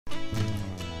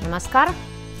Namaskar.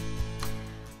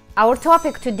 Our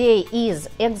topic today is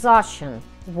exhaustion,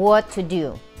 what to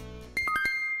do.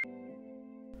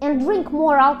 And drink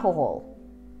more alcohol.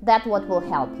 That's what will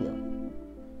help you.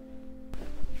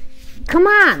 Come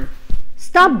on,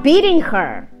 stop beating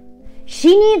her.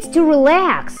 She needs to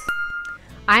relax.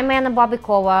 I'm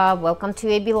Bobikova. Welcome to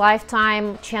AB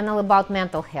Lifetime channel about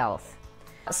mental health.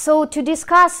 So to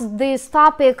discuss this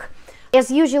topic, as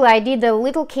usual, I did a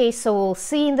little case, so we'll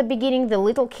see in the beginning the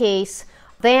little case,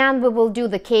 then we will do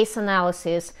the case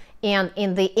analysis, and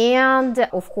in the end,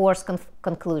 of course,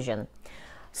 conclusion.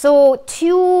 So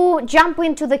to jump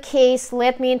into the case,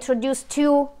 let me introduce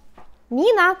to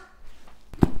Nina.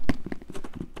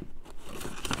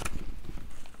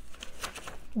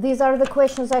 These are the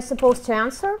questions I'm supposed to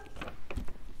answer.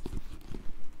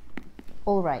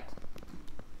 All right.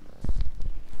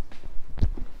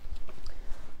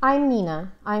 I'm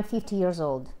Nina. I'm 50 years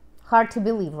old. Hard to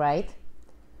believe, right?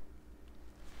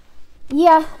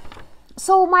 Yeah.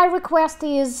 So my request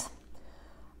is,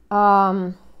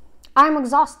 I'm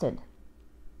exhausted.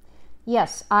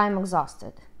 Yes, I'm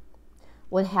exhausted.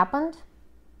 What happened?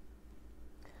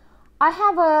 I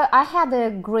had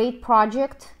a great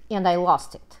project and I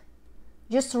lost it.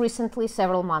 Just recently,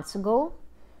 several months ago.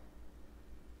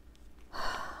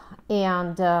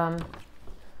 And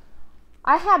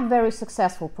I had a very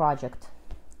successful project,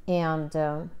 and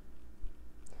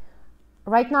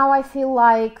right now I feel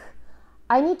like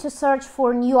I need to search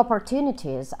for new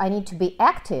opportunities. I need to be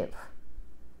active.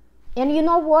 And you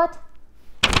know what?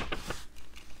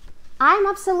 I'm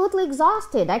absolutely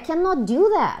exhausted. I cannot do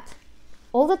that.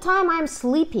 All the time I'm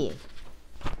sleepy.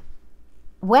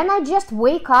 When I just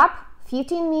wake up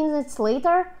 15 minutes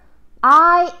later,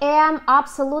 I am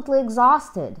absolutely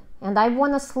exhausted and I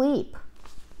want to sleep.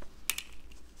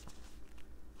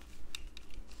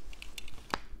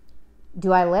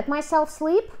 Do I let myself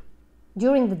sleep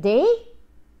during the day?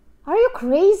 Are you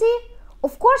crazy?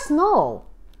 Of course no.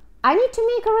 I need to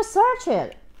make a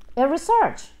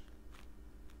research.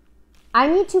 I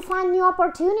need to find new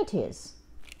opportunities.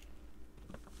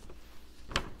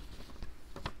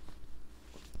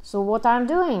 So what I'm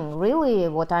doing, really,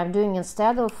 what I'm doing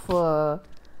instead of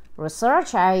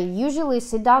research, I usually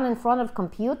sit down in front of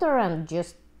computer and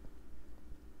just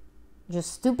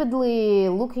stupidly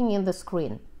looking in the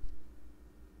screen.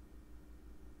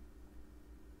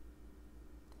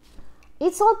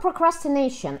 It's all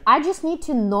procrastination. I just need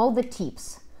to know the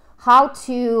tips. How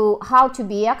to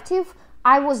be active.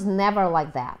 I was never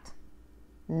like that.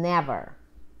 Never.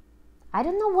 I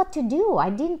don't know what to do.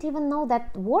 I didn't even know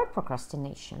that word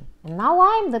procrastination. And now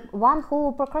I'm the one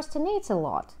who procrastinates a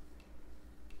lot.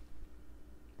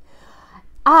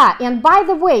 And by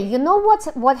the way, you know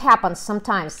what happens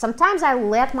sometimes? Sometimes I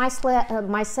let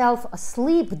myself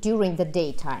sleep during the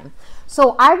daytime.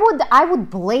 So I would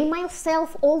blame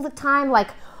myself all the time, like,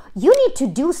 you need to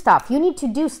do stuff, you need to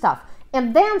do stuff.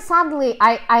 And then suddenly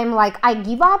I'm like, I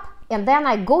give up, and then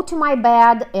I go to my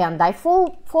bed and I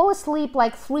fall asleep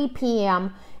like 3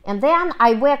 p.m. And then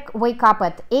I wake up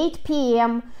at 8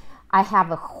 p.m. I have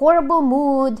a horrible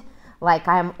mood, like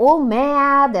I'm all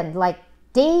mad, and like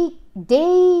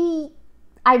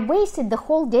I wasted the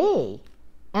whole day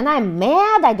and I'm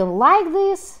mad. I don't like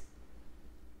this.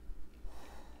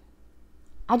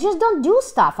 I just don't do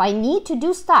stuff. I need to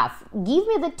do stuff. Give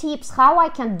me the tips how I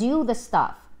can do the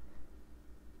stuff.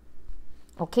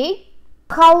 Okay?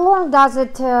 How long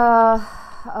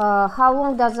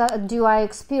do I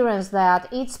experience that?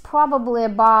 It's probably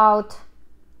about,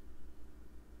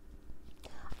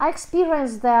 I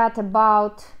experienced that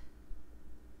about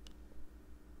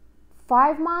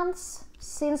 5 months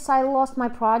since I lost my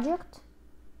project.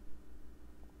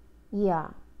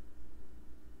 Yeah.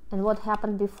 And what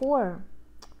happened before?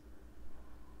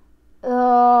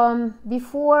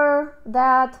 Before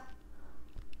that,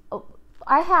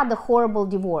 I had a horrible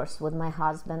divorce with my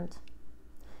husband.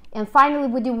 And finally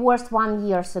we divorced 1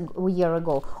 year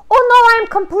ago. Oh no, I'm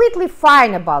completely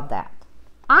fine about that.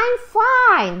 I'm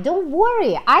fine, don't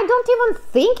worry. I don't even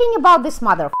thinking about this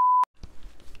mother.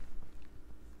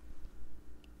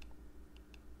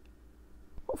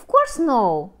 Of course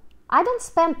no. I don't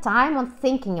spend time on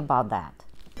thinking about that.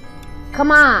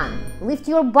 Come on, lift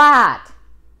your butt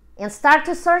and start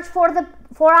to search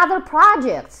for other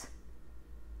projects.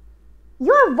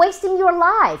 You're wasting your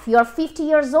life. You're 50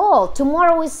 years old.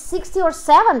 Tomorrow is 60 or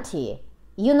 70,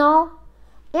 you know?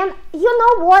 And you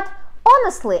know what?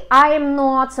 Honestly, I am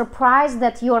not surprised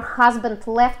that your husband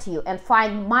left you and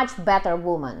find much better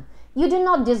woman. You do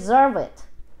not deserve it.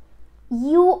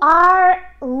 You are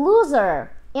a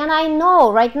loser. And I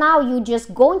know right now you're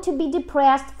just going to be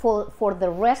depressed for the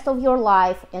rest of your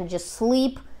life and just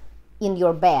sleep in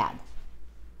your bed.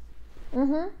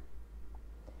 And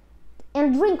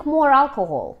drink more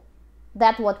alcohol.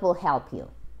 That's what will help you.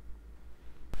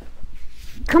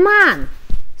 Come on,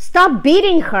 stop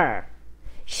beating her.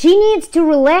 She needs to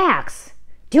relax.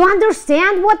 Do you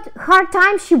understand what hard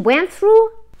time she went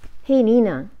through? Hey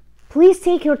Nina, please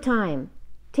take your time.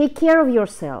 Take care of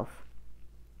yourself.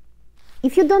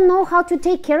 If you don't know how to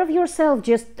take care of yourself,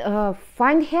 just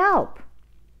find help.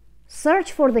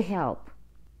 Search for the help.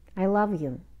 I love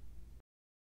you.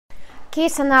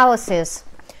 Case analysis.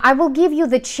 I will give you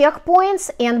the checkpoints,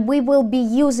 and we will be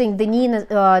using the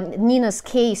Nina's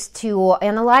case to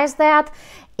analyze that.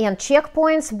 And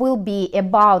checkpoints will be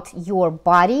about your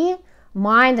body,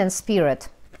 mind, and spirit.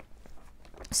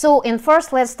 So, and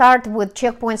first, let's start with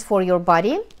checkpoints for your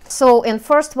body. So, in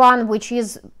first one, which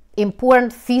is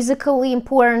important, physically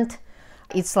important,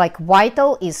 it's like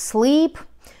vital, is sleep.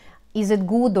 Is it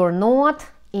good or not?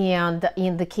 And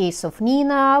in the case of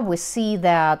Nina, we see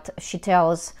that she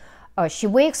tells she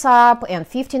wakes up and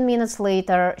 15 minutes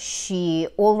later she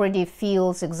already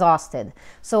feels exhausted.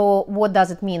 So what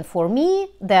does it mean for me?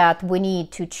 That we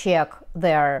need to check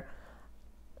their,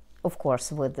 of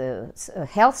course, with the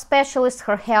health specialist,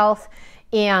 her health,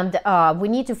 and we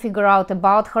need to figure out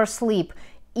about her sleep.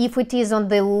 If it is on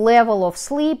the level of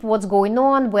sleep, what's going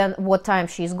on, what time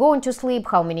she's going to sleep,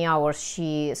 how many hours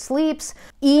she sleeps.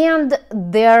 And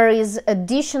there is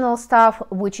additional stuff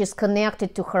which is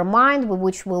connected to her mind,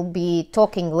 which we'll be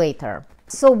talking later.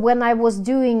 So when I was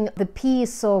doing the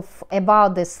piece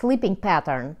about the sleeping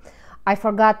pattern, I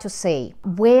forgot to say,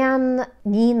 when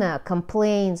Nina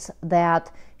complains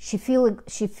that she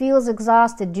feels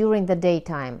exhausted during the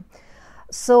daytime,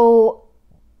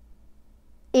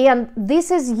 and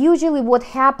this is usually what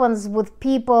happens with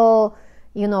people,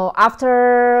 you know,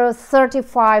 after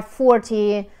 35,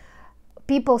 40,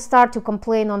 people start to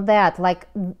complain on that. Like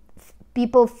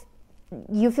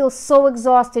you feel so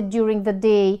exhausted during the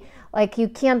day, like you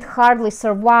can't hardly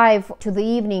survive to the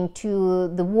evening, to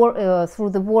the through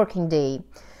the working day.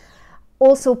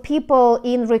 Also, people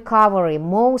in recovery,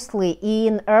 mostly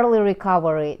in early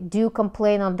recovery, do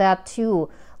complain on that too.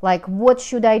 Like, what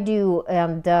should I do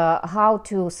and how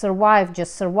to survive,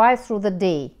 just survive through the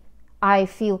day. I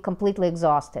feel completely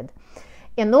exhausted.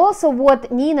 And also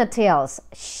what Nina tells,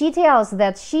 she tells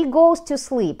that she goes to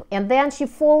sleep and then she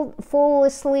fall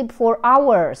asleep for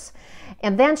hours.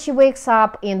 And then she wakes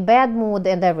up in bad mood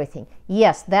and everything.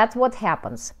 Yes, that's what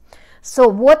happens. So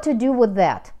what to do with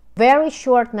that? Very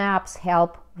short naps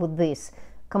help with this,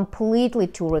 completely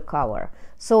to recover.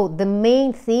 So the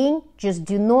main thing, just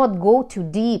do not go to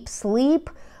deep sleep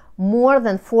more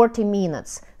than 40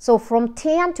 minutes. So from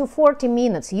 10 to 40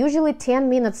 minutes, usually 10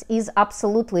 minutes is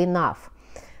absolutely enough.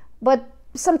 But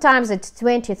sometimes it's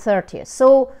 20, 30.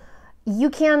 So you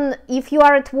can, if you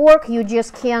are at work, you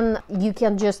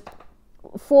can just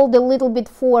fold a little bit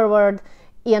forward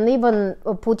and even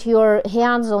put your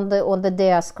hands on the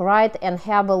desk, right? And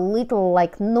have a little,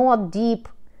 like, not deep.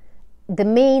 The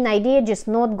main idea, just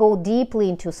not go deeply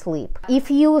into sleep.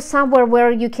 If you somewhere where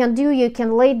you can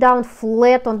lay down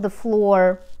flat on the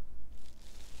floor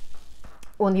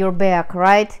on your back,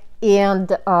 right? And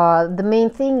the main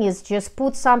thing is just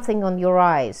put something on your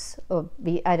eyes,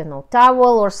 I don't know,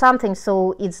 towel or something,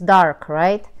 so it's dark,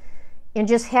 right? And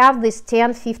just have this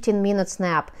 10-15 minutes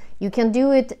nap. You can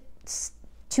do it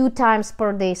 2 times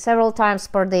per day, several times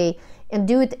per day, and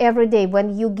do it every day.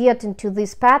 When you get into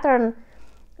this pattern,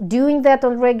 doing that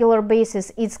on regular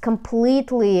basis, it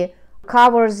completely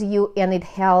covers you and it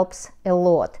helps a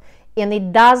lot. And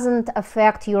it doesn't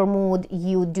affect your mood.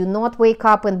 You do not wake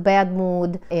up in bad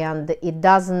mood, and it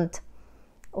doesn't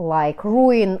like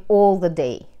ruin all the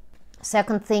day.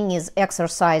 Second thing is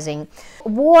exercising.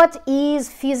 What is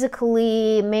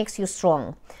physically makes you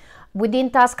strong? We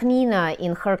didn't ask Nina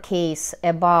in her case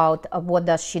about what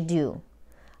does she do.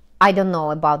 I don't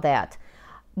know about that.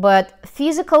 But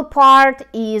physical part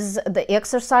is, the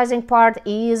exercising part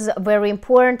is very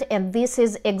important, and this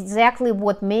is exactly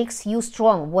what makes you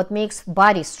strong, what makes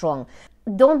body strong.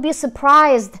 Don't be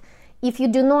surprised if you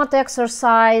do not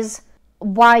exercise,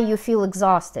 why you feel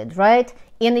exhausted, right?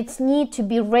 And it's need to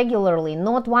be regularly,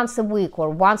 not once a week or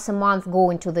once a month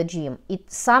going to the gym.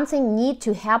 Something need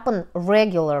to happen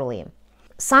regularly.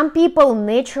 Some people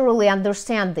naturally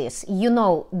understand this. You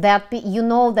know that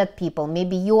people,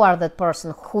 maybe you are that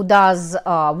person who does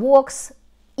walks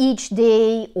each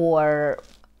day, or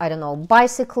I don't know,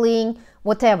 bicycling,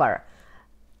 whatever.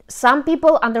 Some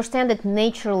people understand it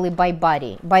naturally by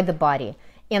the body.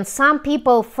 And some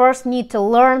people first need to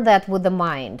learn that with the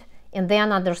mind and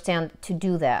then understand to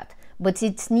do that. But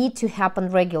it needs to happen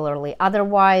regularly.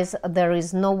 Otherwise, there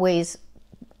is no ways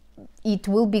it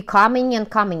will be coming and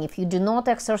coming. If you do not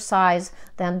exercise,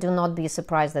 then do not be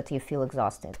surprised that you feel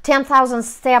exhausted. 10,000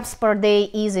 steps per day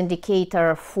is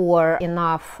indicator for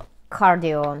enough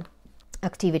cardio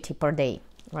activity per day,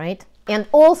 right? And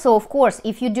also, of course,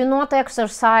 if you do not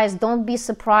exercise, don't be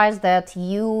surprised that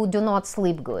you do not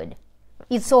sleep good.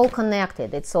 It's all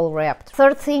connected, it's all wrapped.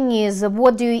 Third thing is,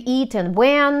 what do you eat and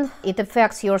when? It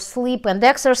affects your sleep and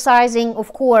exercising,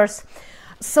 of course.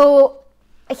 So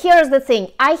here's the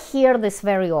thing, I hear this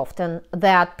very often,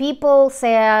 that people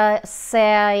say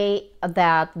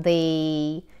that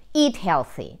they eat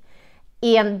healthy,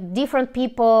 and different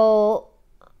people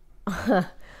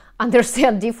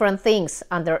understand different things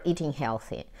under eating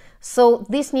healthy. So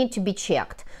this needs to be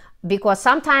checked, because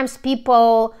sometimes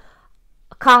people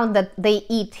count that they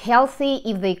eat healthy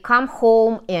if they come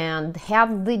home and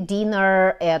have the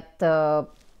dinner at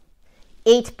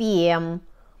 8 p.m.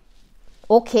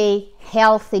 Okay,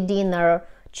 healthy dinner,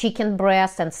 chicken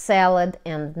breast and salad,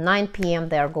 and 9 p.m.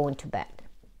 they are going to bed.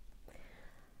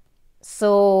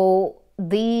 So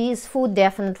these food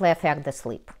definitely affect the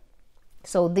sleep.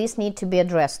 So this needs to be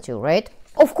addressed too, right?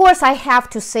 Of course, I have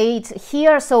to say it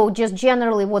here, so just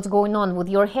generally what's going on with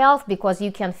your health, because you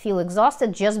can feel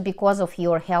exhausted just because of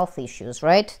your health issues,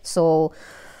 right? So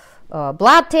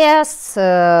blood tests,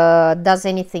 does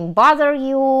anything bother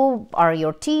you? Are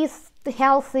your teeth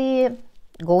healthy?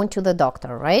 Going to the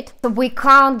doctor, right? So we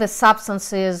count the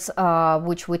substances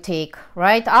which we take,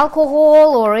 right?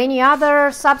 Alcohol or any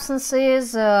other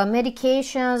substances,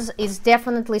 medications is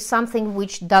definitely something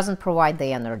which doesn't provide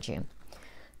the energy,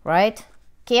 right?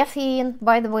 Caffeine,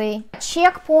 by the way.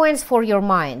 Checkpoints for your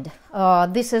mind.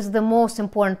 This is the most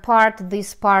important part,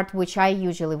 this part which I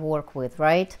usually work with,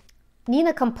 right?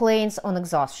 Nina complains on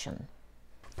exhaustion.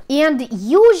 And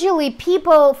usually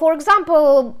people, for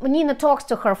example, Nina talks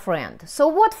to her friend. So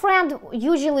what friend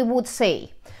usually would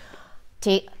say?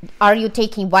 Are you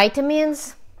taking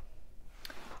vitamins?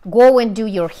 Go and do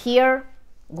your hair,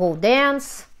 go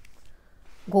dance,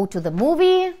 go to the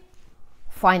movie,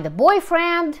 find a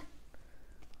boyfriend.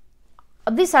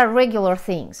 These are regular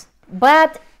things.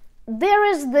 But there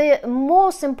is the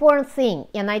most important thing,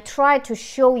 and I try to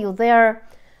show you there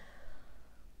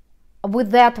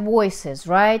with that voices,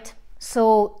 right?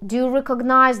 So do you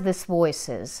recognize these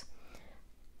voices?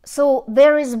 So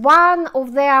there is one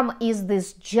of them is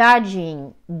this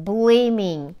judging,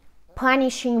 blaming,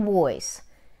 punishing voice.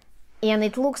 And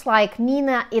it looks like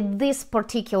Nina at this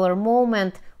particular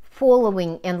moment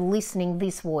following and listening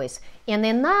this voice. And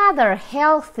another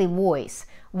healthy voice,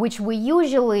 which we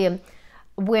usually,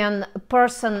 when a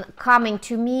person coming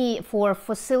to me for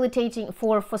facilitating,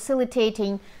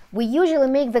 we usually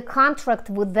make the contract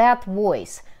with that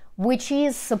voice, which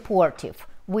is supportive,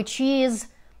 which is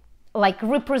like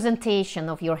representation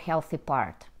of your healthy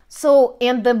part. So,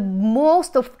 and the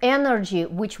most of energy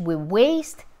which we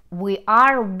waste, we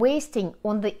are wasting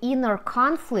on the inner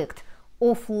conflict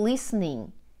of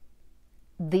listening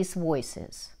these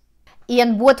voices.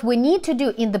 And what we need to do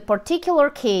in the particular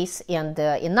case and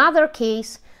in other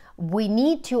case, we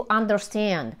need to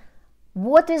understand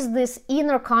what is this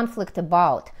inner conflict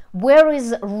about? Where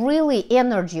is really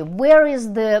energy? Where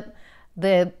is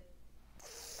the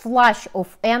flush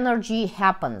of energy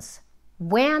happens?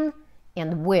 When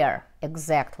and where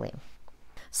exactly?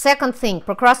 Second thing,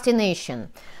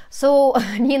 procrastination. So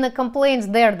Nina complains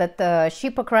there that she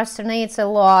procrastinates a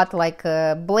lot, like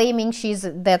blaming.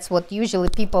 That's what usually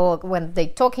people, when they're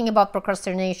talking about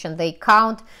procrastination, they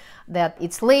count that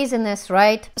it's laziness,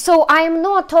 right? So I am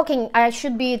not talking, I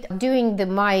should be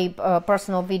doing my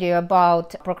personal video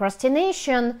about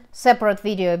procrastination, separate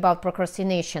video about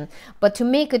procrastination, but to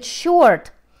make it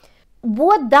short,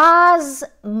 what does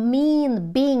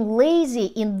mean being lazy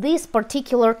in this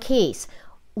particular case?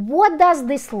 What does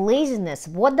this laziness,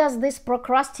 what does this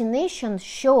procrastination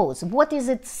shows? What is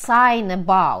it sign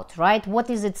about, right? What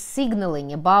is it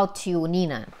signaling about you,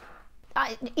 Nina?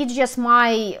 It's just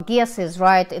my guesses,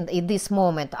 right, in this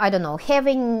moment. I don't know,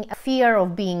 having a fear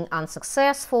of being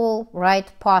unsuccessful,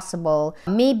 right, possible.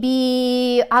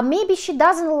 Maybe she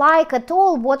doesn't like at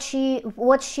all what she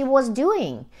was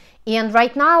doing. And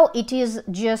right now it is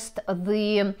just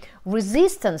the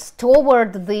resistance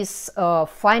toward this,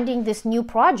 finding this new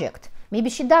project. Maybe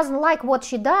she doesn't like what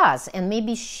she does, and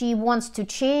maybe she wants to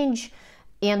change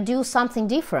and do something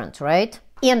different, right?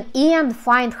 And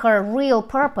find her real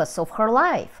purpose of her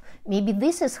life. Maybe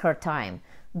this is her time.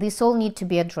 This all need to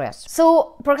be addressed.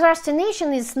 So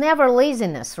procrastination is never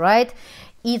laziness, right?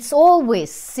 It's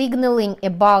always signaling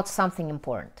about something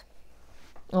important.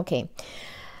 Okay.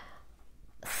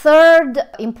 Third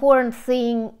important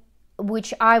thing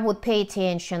which I would pay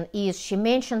attention is she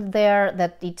mentioned there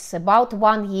that it's about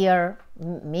 1 year,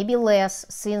 maybe less,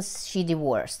 since she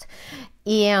divorced.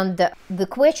 And the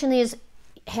question is,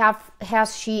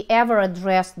 has she ever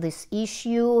addressed this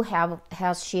issue?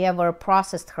 Has she ever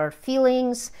processed her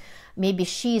feelings? Maybe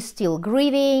she's still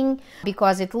grieving,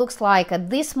 because it looks like at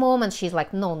this moment she's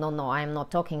like, no, I'm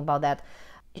not talking about that.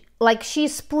 Like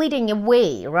she's splitting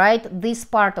away, right? This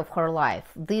part of her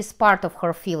life, this part of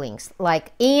her feelings,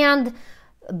 like, and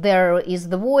there is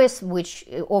the voice which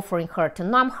offering her to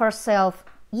numb herself.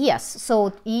 Yes,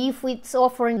 so if it's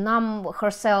offering numb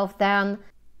herself, then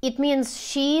it means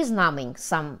she is numbing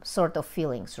some sort of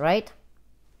feelings, right?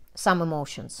 Some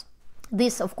emotions.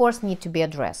 This, of course, need to be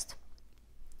addressed.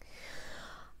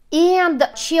 And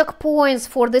checkpoints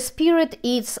for the spirit,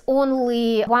 it's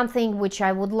only one thing which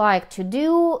I would like to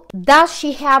do. Does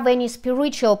she have any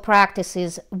spiritual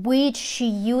practices which she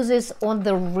uses on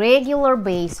the regular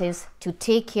basis to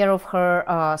take care of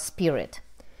her spirit?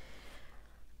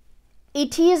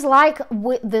 It is like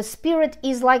the spirit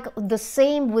is like the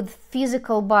same with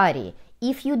physical body.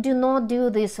 If you do not do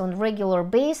this on regular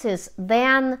basis,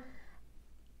 then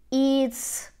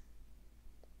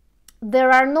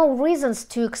there are no reasons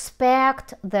to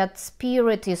expect that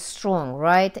spirit is strong,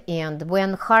 right? And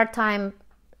when hard time,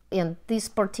 in this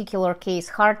particular case,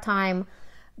 hard time,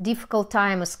 difficult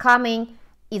time is coming,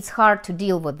 it's hard to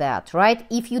deal with that, right?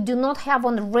 If you do not have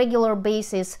on a regular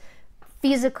basis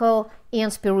physical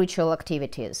and spiritual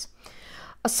activities.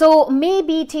 So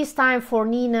maybe it is time for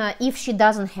Nina, if she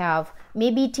doesn't have,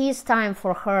 maybe it is time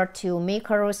for her to make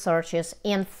her researches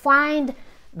and find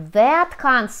that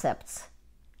concepts,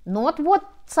 not what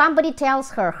somebody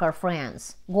tells her, her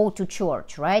friends, go to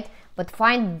church, right? But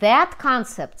find that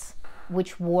concepts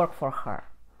which work for her.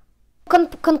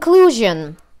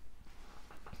 Conclusion.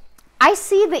 I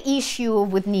see the issue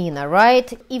with Nina,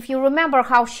 right? If you remember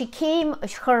how she came,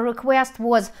 her request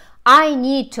was, I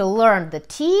need to learn the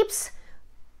tips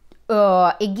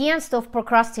against of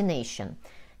procrastination.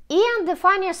 And the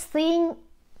funniest thing,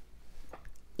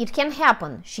 it can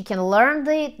happen. She can learn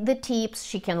the tips,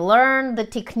 she can learn the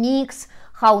techniques,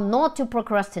 how not to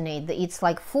procrastinate. It's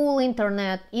like full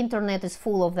internet is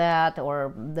full of that,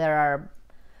 or there are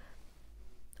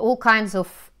all kinds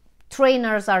of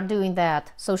trainers are doing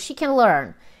that, so she can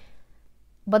learn.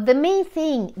 But the main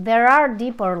thing, there are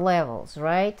deeper levels,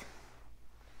 right?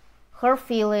 Her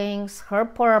feelings, her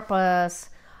purpose,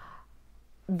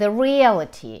 the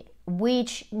reality,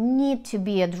 which need to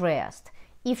be addressed.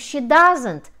 If she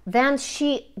doesn't, then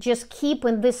she just keep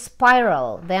in this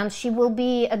spiral. Then she will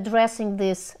be addressing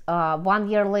this 1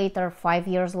 year later, 5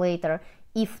 years later,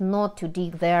 if not to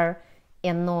dig there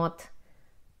and not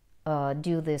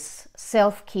do this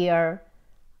self-care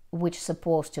which is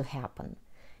supposed to happen.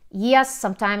 Yes,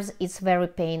 sometimes it's very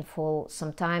painful,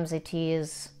 sometimes it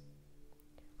is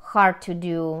hard to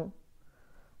do,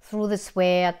 through the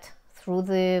sweat, through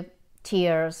the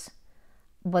tears,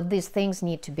 but these things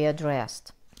need to be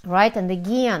addressed, right? And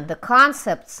again, the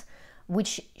concepts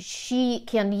which she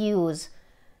can use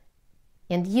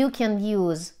and you can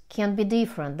use can be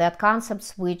different. That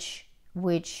concepts which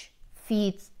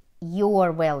fit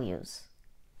your values,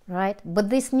 right? But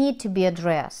this need to be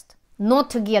addressed, not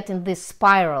to get in this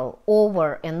spiral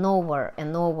over and over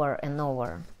and over and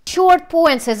over. Short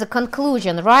points as a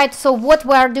conclusion, right? So what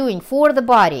we are doing for the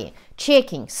body,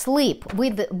 checking sleep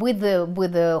with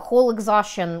the whole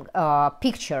exhaustion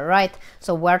picture, right?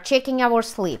 So we're checking our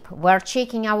sleep, we're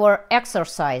checking our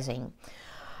exercising,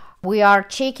 we are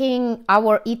checking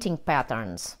our eating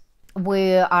patterns,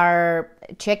 we are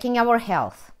checking our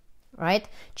health, right?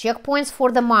 Checkpoints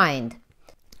for the mind.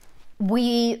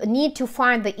 We need to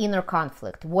find the inner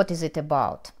conflict. What is it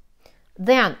about?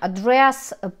 Then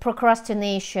address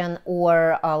procrastination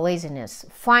or laziness.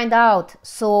 Find out,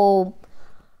 so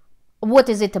what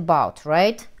is it about,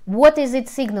 right? What is it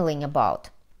signaling about?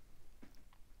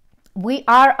 We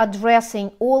are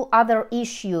addressing all other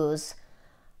issues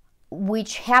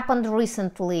which happened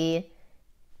recently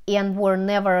and were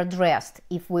never addressed.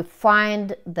 If we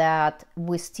find that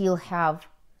we still have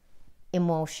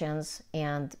emotions,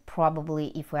 and probably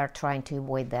if we are trying to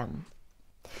avoid them.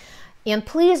 And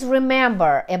please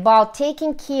remember about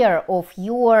taking care of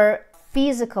your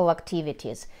physical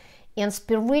activities and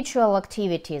spiritual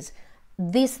activities.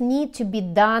 This need to be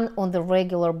done on the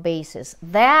regular basis.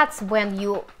 That's when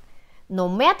you, no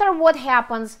matter what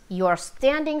happens, you are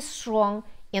standing strong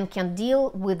and can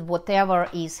deal with whatever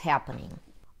is happening.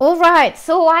 All right,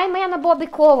 so I'm Anna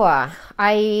Bobikova.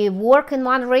 I work in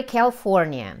Monterey,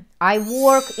 California. I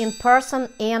work in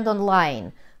person and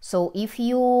online. So if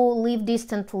you live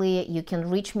distantly, you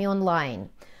can reach me online.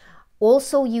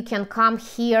 Also, you can come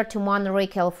here to Monterey,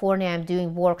 California. I'm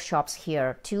doing workshops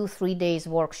here, 2-3 days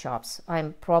workshops.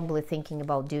 I'm probably thinking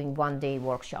about doing 1-day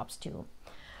workshops too.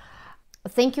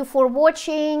 Thank you for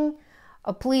watching.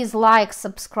 Please like,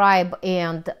 subscribe,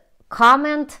 and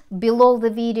comment below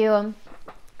the video.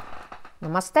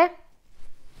 Namaste.